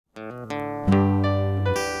Falcha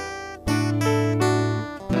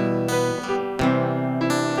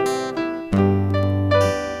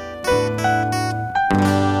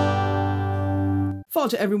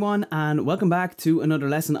everyone, and welcome back to another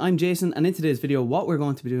lesson. I'm Jason, and in today's video what we're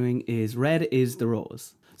going to be doing is Red is the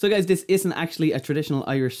Rose. So guys, this isn't actually a traditional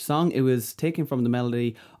Irish song. It was taken from the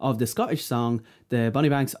melody of the Scottish song The Bonnie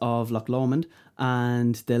Banks of Lomond,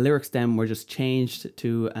 and the lyrics then were just changed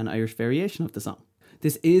to an Irish variation of the song.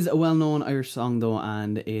 This is a well-known Irish song though,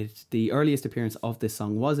 and the earliest appearance of this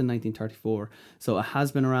song was in 1934, so it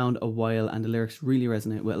has been around a while and the lyrics really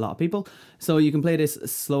resonate with a lot of people. So you can play this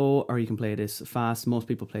slow or you can play this fast. Most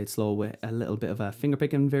people play it slow with a little bit of a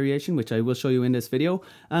fingerpicking variation, which I will show you in this video,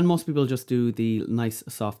 and most people just do the nice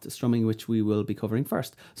soft strumming, which we will be covering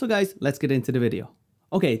first. So guys, let's get into the video.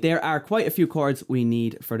 Okay, there are quite a few chords we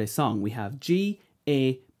need for this song. We have G,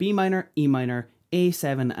 A, B minor, E minor,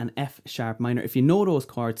 A7 and F sharp minor. If you know those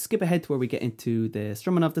chords, skip ahead to where we get into the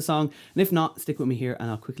strumming of the song, and if not, stick with me here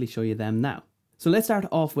and I'll quickly show you them now. So let's start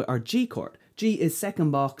off with our G chord. G is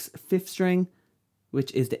second box 5th string,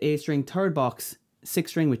 which is the A string, third box 6th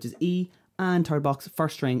string, which is E, and third box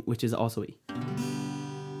 1st string, which is also E.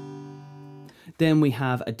 Then we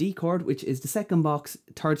have a D chord, which is the second box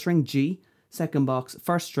 3rd string G, second box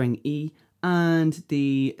 1st string E, and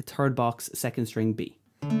the third box 2nd string B.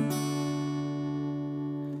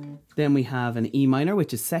 Then we have an E minor,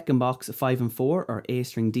 which is second box 5 and 4, or A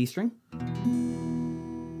string, D string.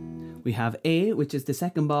 We have A, which is the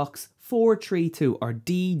second box 4, 3, 2, or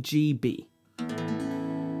D, G, B.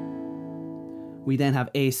 We then have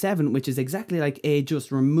A7, which is exactly like A, just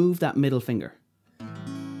remove that middle finger.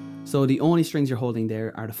 So the only strings you're holding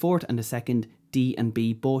there are the 4th and the 2nd, D and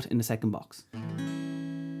B, both in the second box.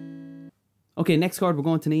 Okay, next chord we're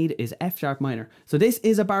going to need is F sharp minor. So this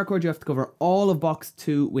is a bar chord. You have to cover all of box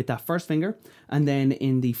 2 with that first finger, and then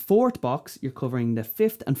in the 4th box you're covering the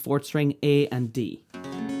 5th and 4th string A and D.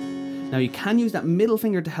 Now you can use that middle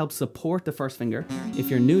finger to help support the first finger if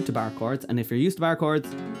you're new to bar chords, and if you're used to bar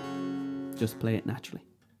chords, just play it naturally.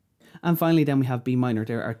 And finally then we have B minor.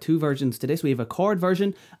 There are 2 versions to this. We have a chord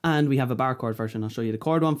version and we have a bar chord version. I'll show you the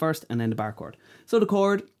chord one first and then the bar chord. So the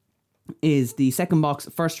chord is the second box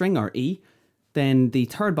 1st string, or E, then the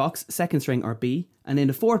third box 2nd string, or B, and in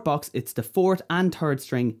the 4th box it's the 4th and 3rd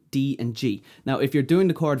string D and G. Now if you're doing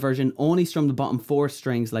the chord version, only strum the bottom 4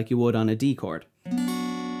 strings like you would on a D chord.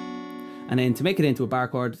 And then to make it into a bar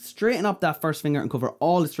chord, straighten up that first finger and cover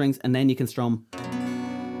all the strings, and then you can strum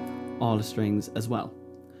all the strings as well.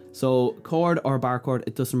 So chord or bar chord,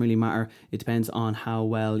 it doesn't really matter. It depends on how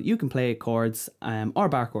well you can play chords or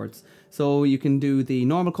bar chords. So you can do the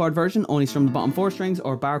normal chord version, only strum the bottom 4 strings,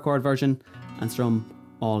 or bar chord version and strum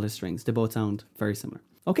all the strings. They both sound very similar.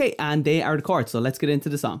 Okay, and they are the chords, so let's get into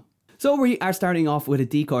the song. So we are starting off with a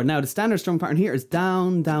D chord. Now the standard strum pattern here is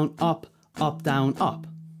down, down, up, up, down, up.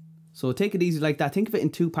 So take it easy like that. Think of it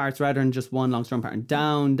in 2 parts rather than just one long strum pattern.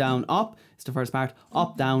 Down, down, up is the first part.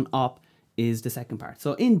 Up, down, up is the second part.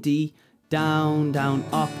 So in D, down, down,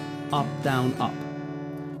 up, down, up.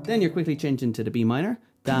 Then you're quickly changing to the B minor.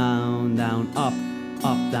 Down, down, up,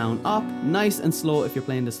 down, up. Nice and slow if you're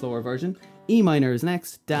playing the slower version. E minor is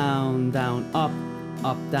next. Down, down, up,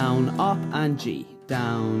 down, up, and G.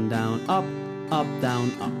 Down, down, up,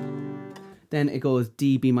 down, up. Then it goes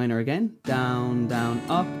D, B minor again. Down, down,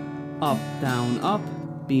 up, down, up.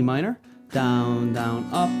 B minor. Down, down,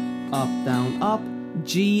 up, down, up.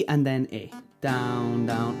 G, and then A. Down,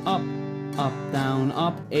 down, up, down,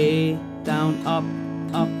 up. A, down, up,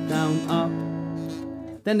 down, up.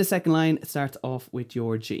 Then the second line starts off with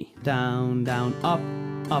your G. Down, down, up,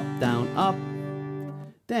 down, up.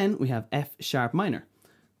 Then we have F sharp minor.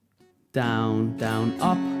 Down, down,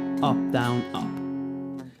 up, down, up.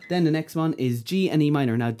 Then the next one is G and E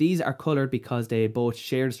minor. Now these are coloured because they both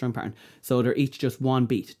share the strum pattern. So they're each just one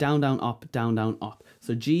beat. Down, down, up, down, down, up.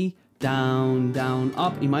 So G, down, down,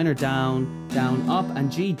 up. E minor, down, down, up.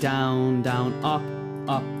 And G, down, down, up,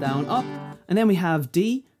 down, up. And then we have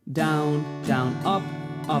D, down, down, up,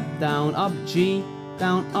 down, up. G,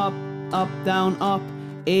 down, up, down, up.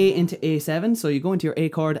 A into A7. So you go into your A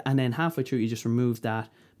chord and then halfway through you just remove that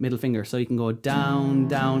middle finger. So you can go down,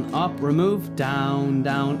 down, up, remove, down,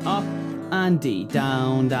 down, up, and D.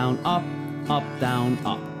 Down, down, up, down,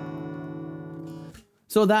 up.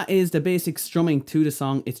 So that is the basic strumming to the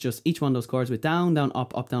song. It's just each one of those chords with down, down,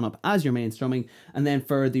 up, down, up as your main strumming. And then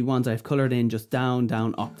for the ones I've coloured in, just down,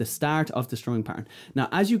 down, up, the start of the strumming pattern. Now,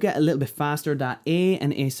 as you get a little bit faster, that A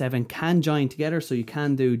and A7 can join together. So you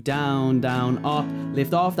can do down, down, up,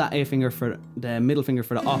 lift off that A finger for the middle finger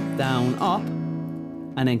for the up, down, up.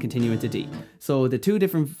 and then continue into D. So the two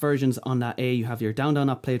different versions on that A, you have your down, down,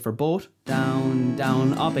 up played for both. Down,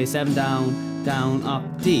 down, up, A7, down, down,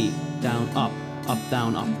 up, D, down, up,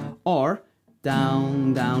 down, up. Or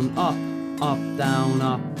down, down, up, down,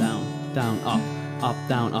 down, up,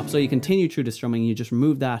 down, up. So you continue through the strumming, you just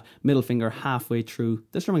remove that middle finger halfway through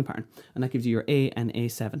the strumming pattern. And that gives you your A and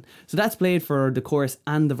A7. So that's played for the chorus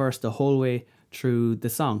and the verse the whole way through the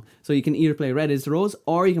song. So you can either play Red is the Rose,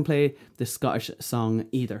 or you can play the Scottish song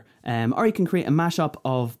either. Or you can create a mashup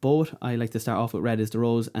of both. I like to start off with Red is the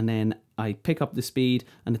Rose, and then I pick up the speed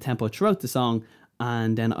and the tempo throughout the song,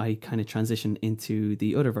 and then I kind of transition into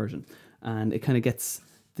the other version. And it kind of gets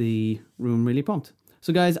the room really pumped.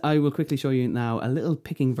 So guys, I will quickly show you now a little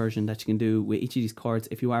picking version that you can do with each of these chords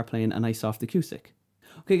if you are playing a nice soft acoustic.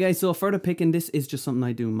 Okay guys, so for the picking, this is just something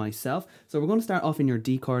I do myself. So we're going to start off in your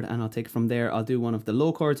D chord, and I'll take it from there. I'll do one of the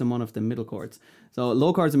low chords and one of the middle chords. So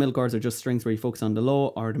low chords and middle chords are just strings where you focus on the low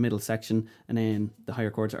or the middle section, and then the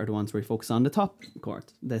higher chords are the ones where you focus on the top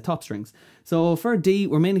chords, the top strings. So for D,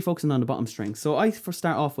 we're mainly focusing on the bottom string. So I first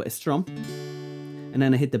start off with a strum, and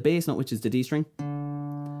then I hit the bass note, which is the D string,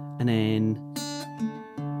 and then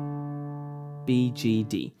B, G,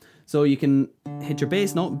 D. So you can hit your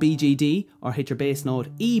bass note B, G, D, or hit your bass note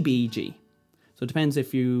E, B, G. So it depends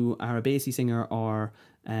if you are a bassy singer or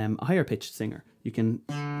a higher pitched singer. You can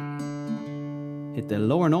hit the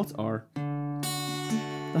lower notes or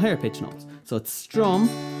the higher pitched notes. So it's strum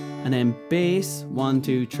and then bass 1,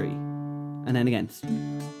 2, 3, and then again.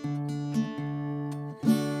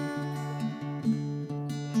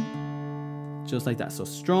 Just like that. So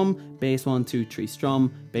strum, bass 1, 2, 3,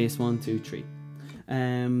 strum, bass 1, 2, 3.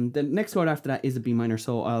 The next chord after that is a B minor,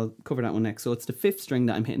 so I'll cover that one next. So it's the 5th string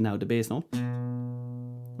that I'm hitting now, the bass note,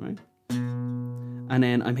 right? And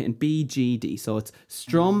then I'm hitting B, G, D. So it's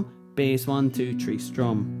strum, bass 1, 2, 3,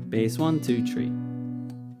 strum, bass 1, 2, 3.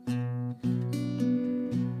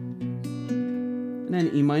 And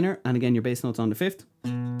then E minor, and again your bass note's on the 5th.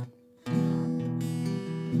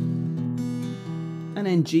 And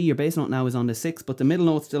then G, your bass note now is on the 6th, but the middle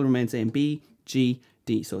note still remains same, B, G,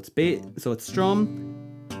 D. So it's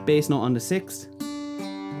strum, bass note on the 6th,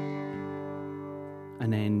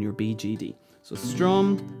 and then your B, G, D. So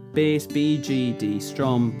strum, bass, B, G, D,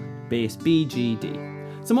 strum, bass, B, G, D.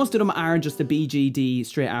 So most of them are just the B, G, D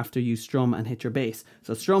straight after you strum and hit your bass.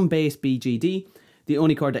 So strum, bass, B, G, D. The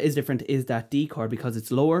only chord that is different is that D chord because it's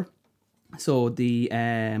lower. So the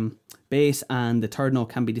bass and the third note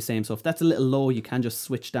can be the same. So if that's a little low, you can just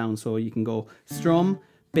switch down. So you can go strum,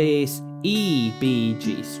 bass, E, B,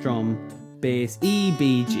 G, strum, bass, E,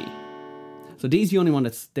 B, G. So D's the only one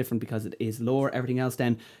that's different because it is lower. Everything else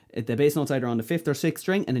then, the bass note's either on the 5th or 6th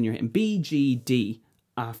string, and then you're hitting B, G, D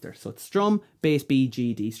after. So it's strum, bass, B,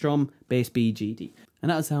 G, D, strum, bass, B, G, D. And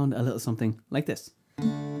that'll sound a little something like this.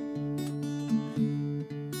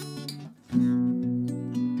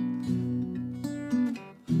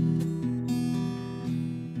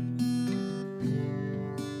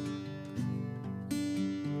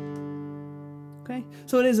 Okay,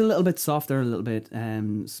 so it is a little bit softer, a little bit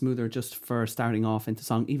smoother just for starting off into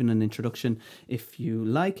song, even an introduction if you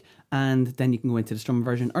like, and then you can go into the strum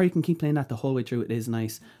version, or you can keep playing that the whole way through. It is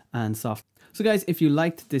nice and soft. So guys, if you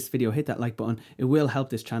liked this video, hit that like button. It will help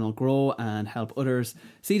this channel grow and help others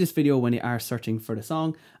see this video when they are searching for the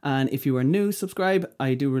song. And if you are new, subscribe.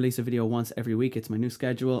 I do release a video once every week. It's my new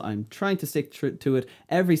schedule. I'm trying to stick to it.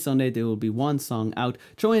 Every Sunday there will be one song out.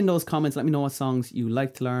 Throw in those comments. Let me know what songs you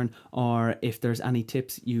like to learn, or if there's any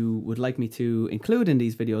tips you would like me to include in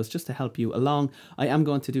these videos just to help you along. I am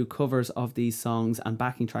going to do covers of these songs and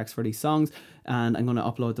backing tracks for these songs, and I'm going to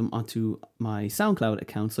upload them onto my SoundCloud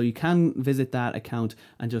account. So you can visit that account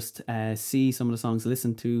and just see some of the songs,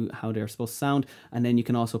 listen to how they're supposed to sound, and then you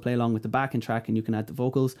can also play along with the backing track, and you can add the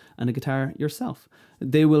vocals and the guitar yourself.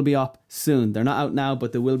 They will be up soon. They're not out now,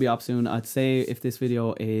 but they will be up soon. I'd say if this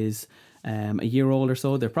video is a year old or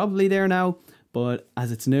so, they're probably there now, but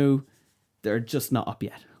as it's new, they're just not up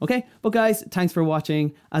yet. Okay, but guys, thanks for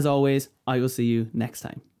watching. As always, I will see you next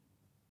time.